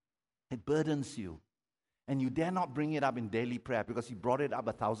you. It burdens you. And you dare not bring it up in daily prayer because you brought it up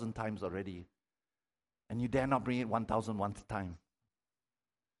 1,000 times already. And you dare not bring it 1,001th time.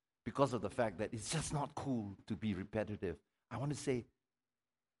 Because of the fact that it's just not cool to be repetitive. I want to say,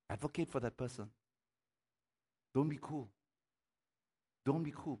 advocate for that person. Don't be cool. Don't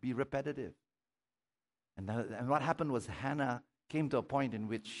be cool. Be repetitive. And what happened was Hannah came to a point in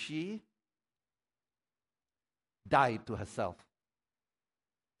which she died to herself.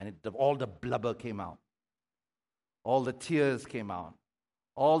 And all the blubber came out. All the tears came out.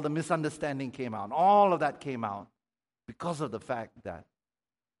 All the misunderstanding came out. All of that came out because of the fact that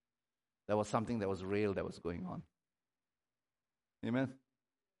there was something that was real that was going on. Amen?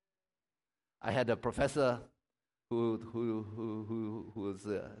 I had a professor who was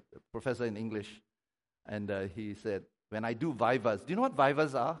a professor in English, and he said, when I do vivas, do you know what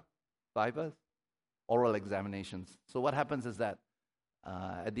vivas are? Vivas? Oral examinations. So what happens is that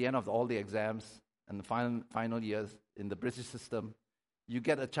at the end of all the exams and the final years in the British system, you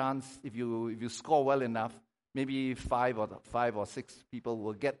get a chance, if you score well enough, maybe five or six people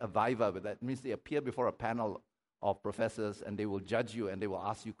will get a viva with that. It means they appear before a panel of professors and they will judge you and they will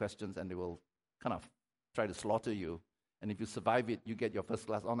ask you questions and they will kind of try to slaughter you. And if you survive it, you get your first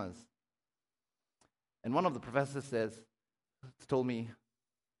class honors. And one of the professors told me,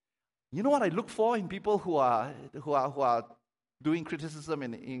 You know what I look for in people who are doing criticism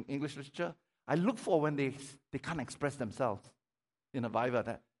in English literature? I look for when they can't express themselves in a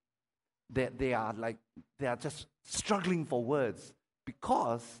Viva, that they are just struggling for words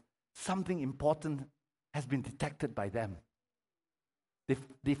because something important has been detected by them.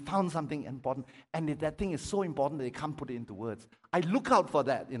 They found something important, and that thing is so important that they can't put it into words. I look out for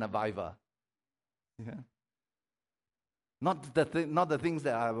that in a Viva. Yeah. Not the things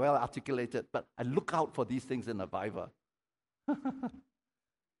that are well articulated, but I look out for these things in a Viva.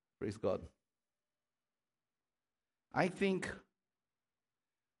 Praise God. I think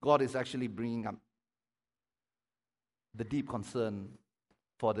God is actually bringing up the deep concern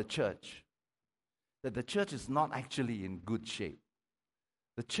for the church, that the church is not actually in good shape.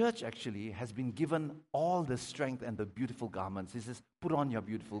 The church actually has been given all the strength and the beautiful garments. He says, put on your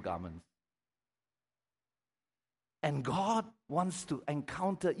beautiful garments. And God wants to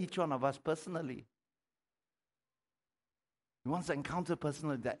encounter each one of us personally. He wants to encounter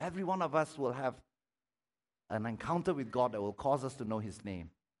personally, that every one of us will have an encounter with God that will cause us to know His name.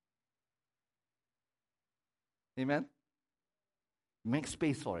 Amen? Make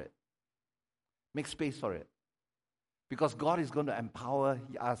space for it. Make space for it. Because God is going to empower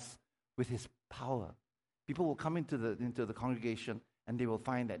us with His power. People will come into the congregation and they will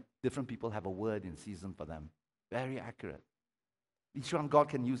find that different people have a word in season for them. Very accurate. Each one, God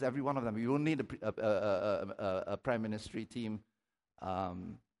can use every one of them. You don't need a prayer ministry team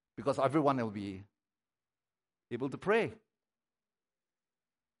because everyone will be able to pray.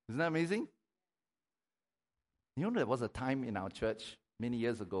 Isn't that amazing? You know, there was a time in our church many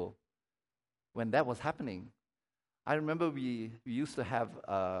years ago when that was happening. I remember we used to have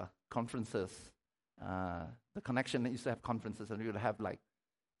conferences. The Connection used to have conferences, and we would have like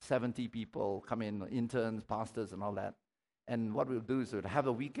 70 people come in, interns, pastors, and all that. And what we would do is we would have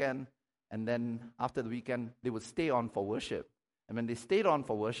a weekend, and then after the weekend, they would stay on for worship. And when they stayed on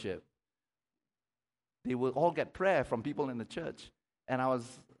for worship, they would all get prayer from people in the church. And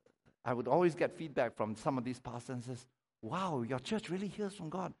I would always get feedback from some of these pastors and says, wow, your church really hears from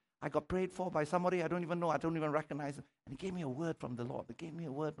God. I got prayed for by somebody I don't even know, I don't even recognize him. And he gave me a word from the Lord. He gave me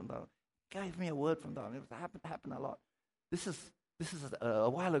a word from the Lord. It happened a lot. This is a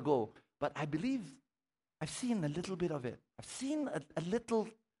while ago, but I believe I've seen a little bit of it. I've seen a little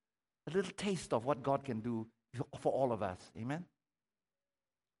taste of what God can do for all of us. Amen?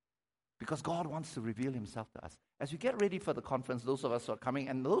 Because God wants to reveal Himself to us. As we get ready for the conference, those of us who are coming,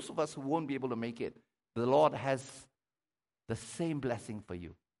 and those of us who won't be able to make it, the Lord has the same blessing for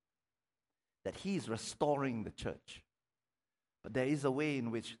you. That He is restoring the church. But there is a way in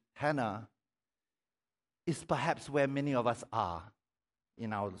which Hannah is perhaps where many of us are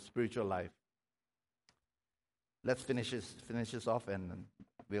in our spiritual life. Let's finish this off and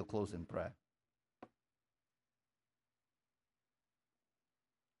we'll close in prayer.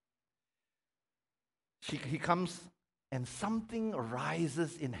 He comes and something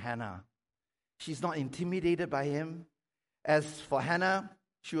arises in Hannah. She's not intimidated by him. As for Hannah,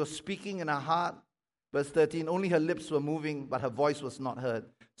 she was speaking in her heart. Verse 13, only her lips were moving, but her voice was not heard.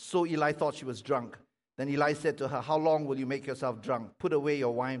 So Eli thought she was drunk. Then Eli said to her, how long will you make yourself drunk? Put away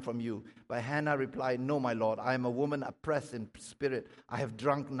your wine from you. But Hannah replied, no, my Lord, I am a woman oppressed in spirit. I have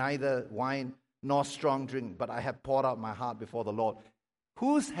drunk neither wine nor strong drink, but I have poured out my heart before the Lord.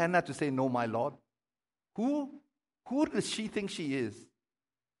 Who's Hannah to say, no, my Lord? Who does she think she is?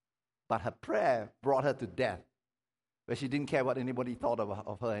 But her prayer brought her to death, where she didn't care what anybody thought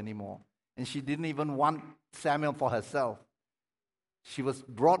of her anymore. And she didn't even want Samuel for herself. She was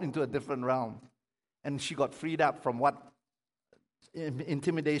brought into a different realm. And she got freed up from what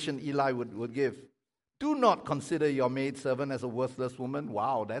intimidation Eli would give. Do not consider your maidservant as a worthless woman.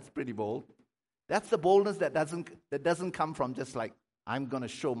 Wow, that's pretty bold. That's the boldness that doesn't come from just like, I'm going to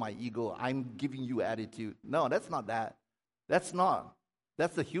show my ego. I'm giving you attitude. No, that's not that. That's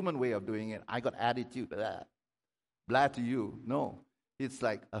the human way of doing it. I got attitude. Blah to you. No. It's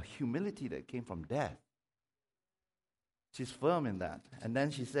like a humility that came from death. She's firm in that. And then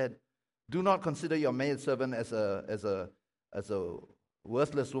she said, do not consider your maidservant as a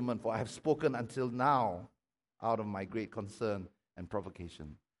worthless woman, for I have spoken until now out of my great concern and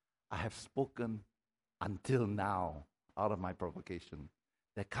provocation. I have spoken until now out of my provocation.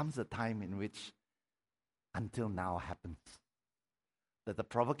 There comes a time in which until now happens. That the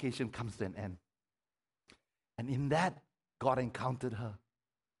provocation comes to an end. And in that, God encountered her.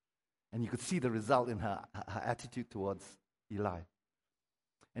 And you could see the result in her attitude towards Eli.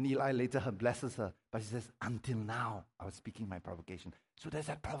 And Eli later blesses her, but she says, until now, I was speaking my provocation. So there's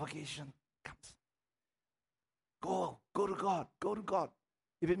that provocation comes. Go to God, go to God.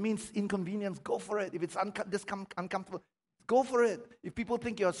 If it means inconvenience, go for it. If it's uncomfortable, go for it. If people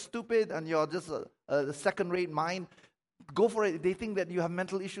think you're stupid and you're just a second-rate mind, go for it. If they think that you have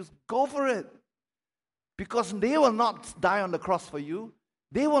mental issues, go for it. Because they will not die on the cross for you.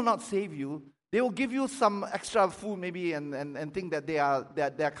 They will not save you. They will give you some extra food maybe and think that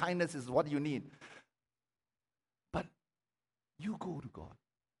their kindness is what you need. But you go to God.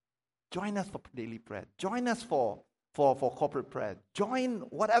 Join us for daily prayer. Join us for corporate prayer. Join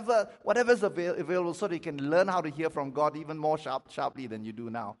whatever is available so that you can learn how to hear from God even more sharply than you do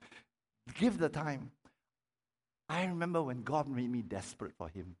now. Give the time. I remember when God made me desperate for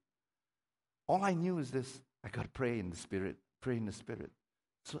Him. All I knew is this: I got to pray in the Spirit. Pray in the Spirit.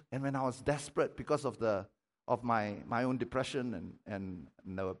 So, and when I was desperate because of my own depression and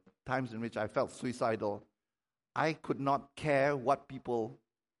the times in which I felt suicidal, I could not care what people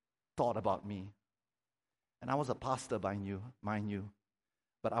thought about me. And I was a pastor, mind you.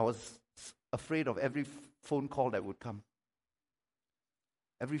 But I was afraid of every phone call that would come.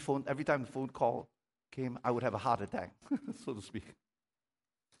 Every time the phone call came, I would have a heart attack, so to speak.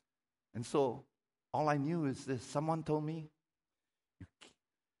 And so, all I knew is this. Someone told me,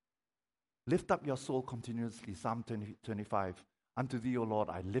 lift up your soul continuously, Psalm 25. Unto thee, O Lord,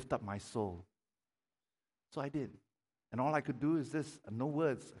 I lift up my soul. So I did. And all I could do is this, no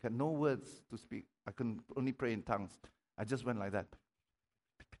words. I had no words to speak. I could only pray in tongues. I just went like that.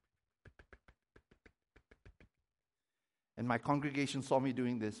 And my congregation saw me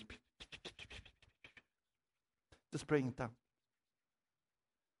doing this. Just praying in tongues.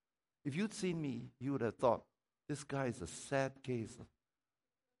 If you'd seen me, you would have thought, this guy is a sad case.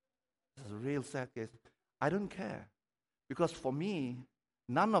 This is a real sad case. I don't care. Because for me,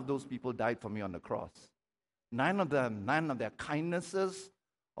 none of those people died for me on the cross. None of their kindnesses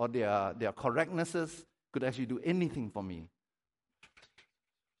or their correctnesses could actually do anything for me.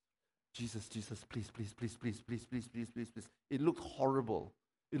 Jesus, please. It looked horrible.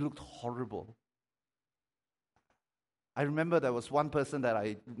 I remember there was one person that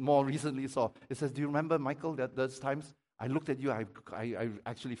I more recently saw. It says, do you remember, Michael, that those times I looked at you, I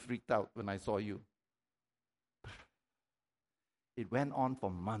actually freaked out when I saw you. It went on for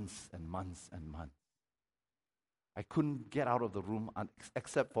months and months and months. I couldn't get out of the room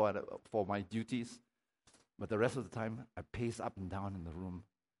except for my duties. But the rest of the time, I paced up and down in the room.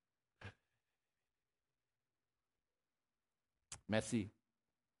 Messy.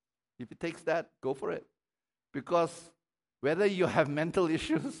 If it takes that, go for it. Because whether you have mental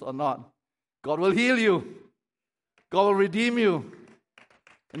issues or not, God will heal you. God will redeem you.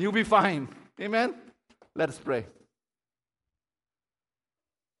 And you'll be fine. Amen? Let us pray.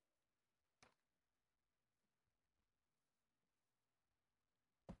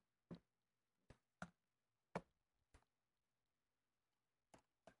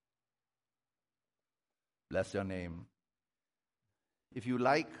 Bless your name. If you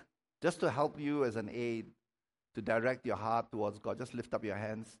like, just to help you as an aid to direct your heart towards God, just lift up your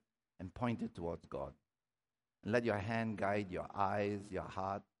hands and point it towards God. And let your hand guide your eyes, your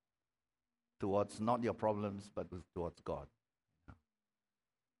heart, towards not your problems, but towards God.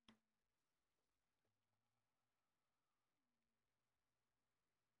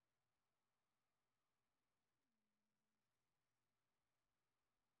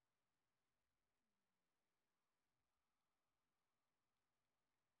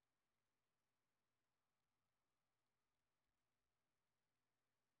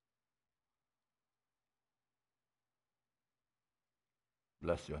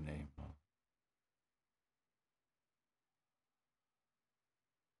 Bless your name.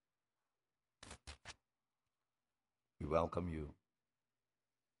 We welcome you.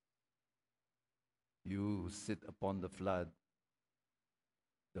 You sit upon the flood,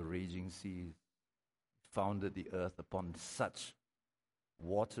 the raging seas, founded the earth upon such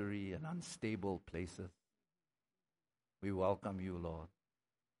watery and unstable places. We welcome you, Lord,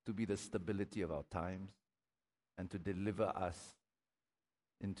 to be the stability of our times and to deliver us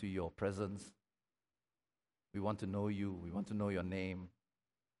into your presence. We want to know you. We want to know your name.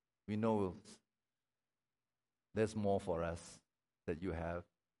 We know there's more for us that you have.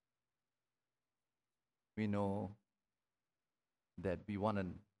 We know that we want to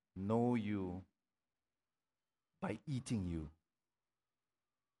know you by eating you.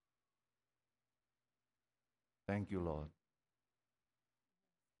 Thank you, Lord.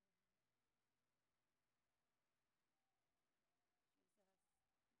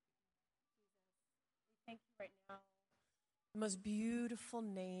 Thank you right now. The most beautiful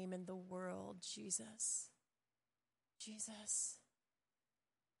name in the world, Jesus. Jesus.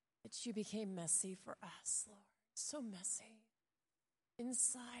 That you became messy for us, Lord. So messy.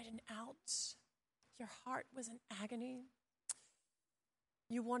 inside and out. Your heart was in agony.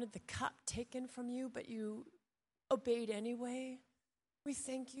 You wanted the cup taken from you, but you obeyed anyway. We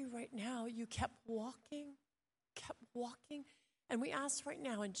thank you right now. You kept walking. And we ask right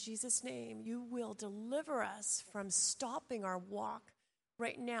now in Jesus' name, you will deliver us from stopping our walk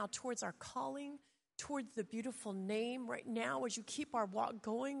right now towards our calling, towards the beautiful name. Right now, would you keep our walk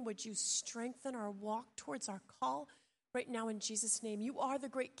going? Would you strengthen our walk towards our call? Right now in Jesus' name, you are the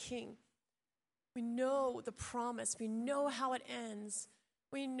great King. We know the promise. We know how it ends.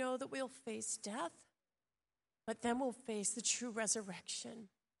 We know that we'll face death, but then we'll face the true resurrection.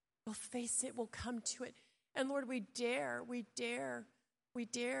 We'll face it. We'll come to it. And Lord, we dare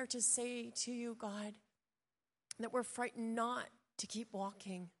to say to you, God, that we're frightened not to keep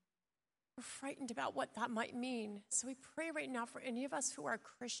walking. We're frightened about what that might mean. So we pray right now for any of us who are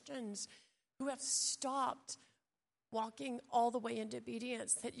Christians, who have stopped walking all the way into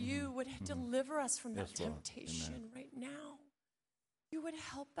obedience, that you would deliver us from that temptation right now. You would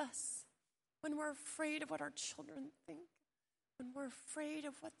help us when we're afraid of what our children think, when we're afraid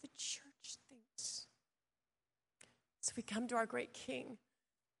of what the church thinks. So we come to our great King,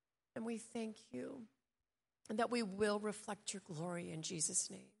 and we thank you, and that we will reflect your glory in Jesus'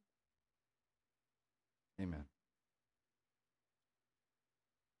 name. Amen.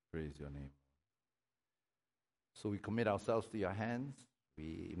 Praise your name. So we commit ourselves to your hands.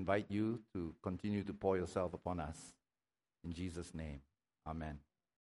 We invite you to continue to pour yourself upon us. In Jesus' name, amen.